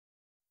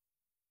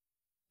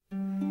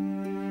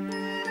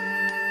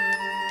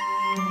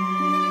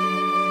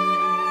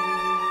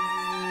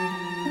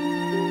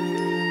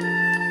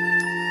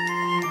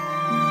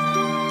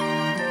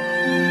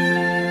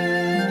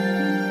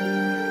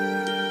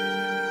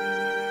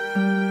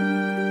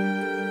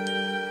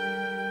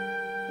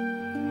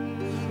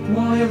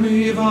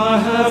leave a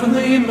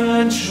heavenly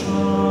mansion?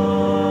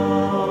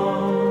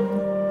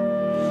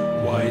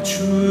 Why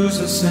choose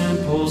a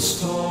simple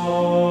stall?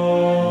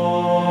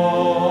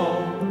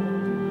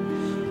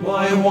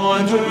 Why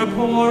wander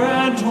poor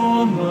and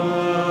homeless,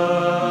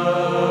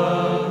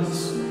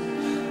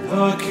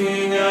 the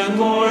King and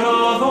Lord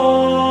of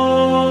all?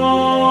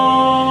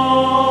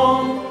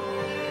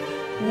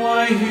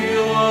 Why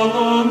heal a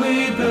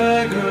lonely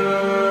beggar?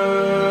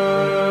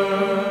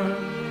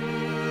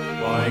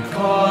 Why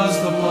cause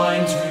the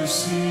blind to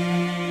see?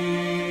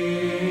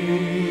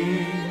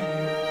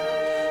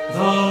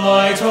 The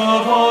light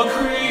of all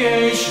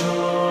creation,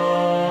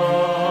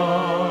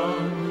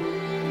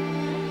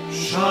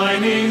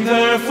 shining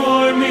there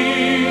for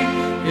me,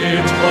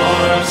 it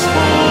was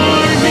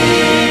for me.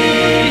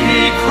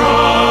 He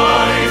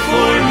cried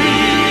for me,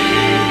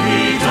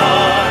 he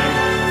died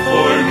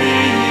for me,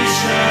 he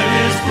shed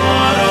his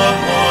blood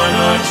upon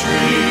a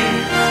tree.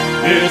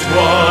 It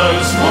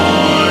was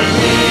for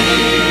me,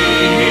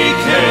 he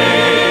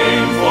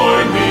came for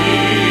me,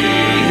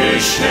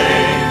 his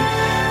shame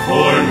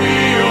for me,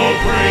 oh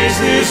praise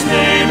his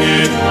name,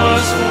 it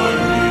was for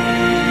me.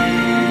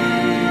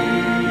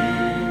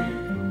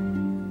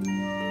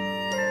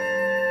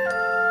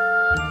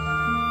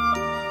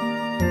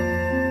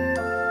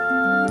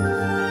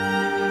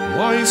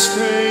 Why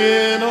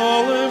stay in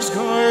Olive's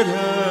garden?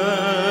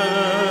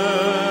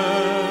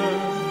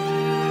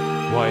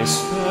 Why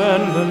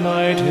spend the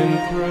night in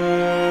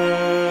prayer?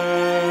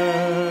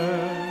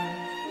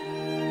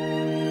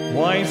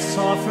 Why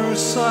suffer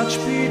such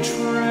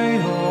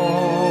betrayal?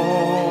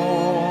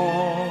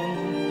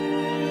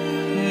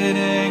 In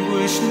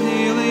anguish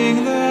kneeling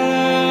there?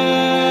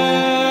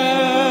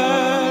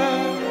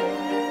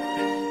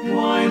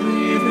 Why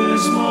leave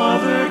his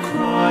mother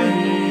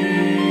crying?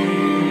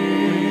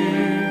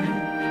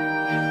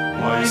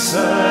 Why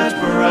set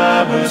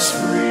Barabbas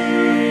free?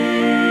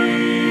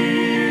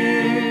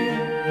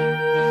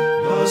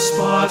 The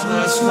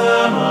spotless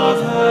Lamb of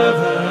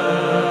heaven,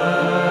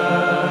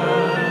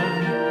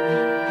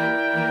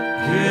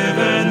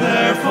 given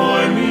there for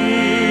me.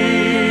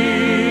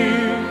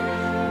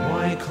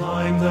 Why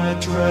climb that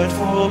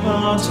dreadful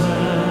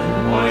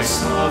mountain? Why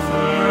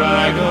suffer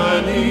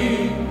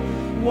agony?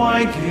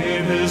 Why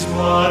give his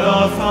blood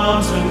a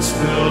fountain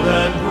spilled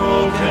and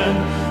broken,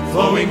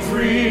 flowing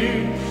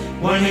free?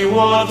 When he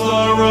walked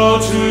the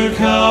road to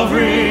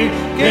Calvary,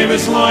 gave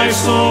his life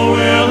so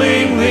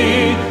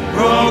willingly,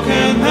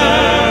 broken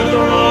there, the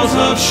rose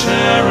of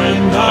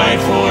Sharon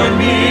died for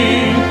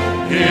me.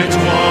 It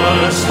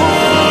was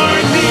for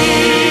me,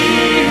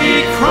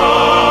 he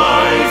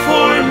cried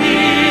for me,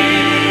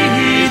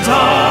 he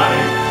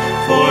died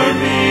for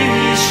me,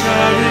 he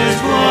shed his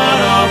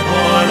blood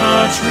upon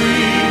a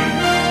tree.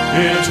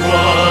 It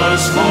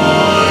was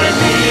for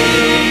me,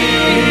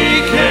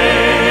 he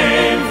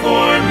came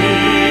for me,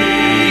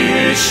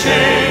 his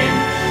shame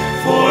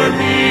for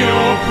me,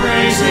 oh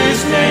praise his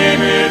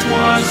name, it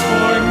was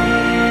for me.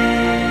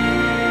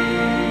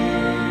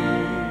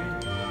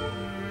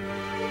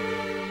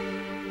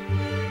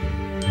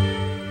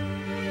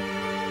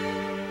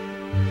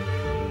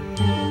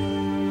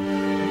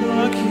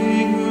 The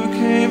King who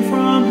came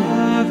from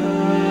heaven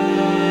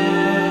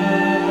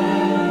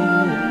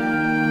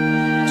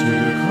to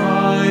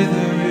cry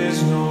there is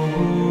no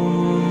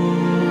room,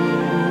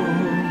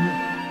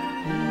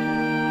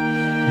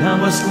 now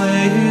must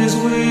lay his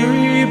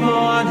weary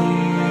body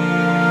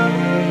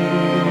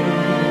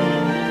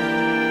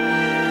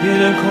in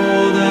a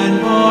cold and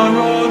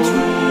borrowed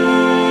tomb.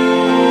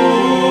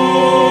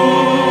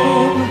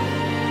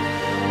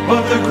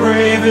 But the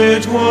grave,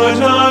 it would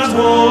not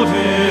hold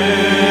him.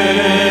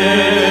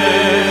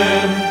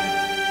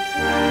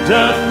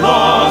 Death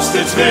lost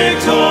its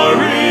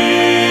victory.